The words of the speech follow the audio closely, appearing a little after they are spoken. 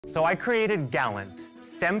So I created Gallant,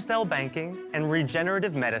 stem cell banking and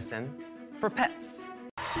regenerative medicine for pets.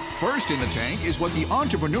 First in the tank is what the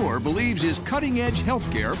entrepreneur believes is cutting-edge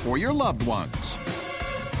healthcare for your loved ones.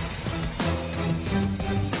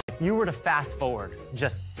 If you were to fast forward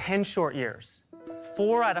just 10 short years,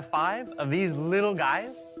 4 out of 5 of these little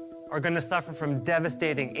guys are going to suffer from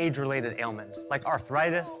devastating age-related ailments like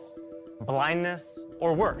arthritis, blindness,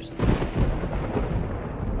 or worse.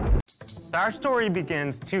 Our story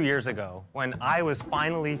begins 2 years ago when I was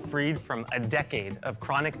finally freed from a decade of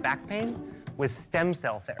chronic back pain with stem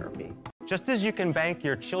cell therapy. Just as you can bank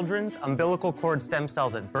your children's umbilical cord stem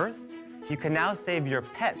cells at birth, you can now save your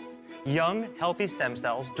pet's young, healthy stem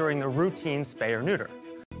cells during the routine spay or neuter.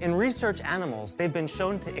 In research animals, they've been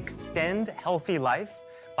shown to extend healthy life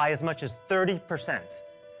by as much as 30%.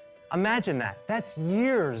 Imagine that. That's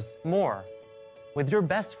years more with your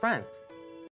best friend.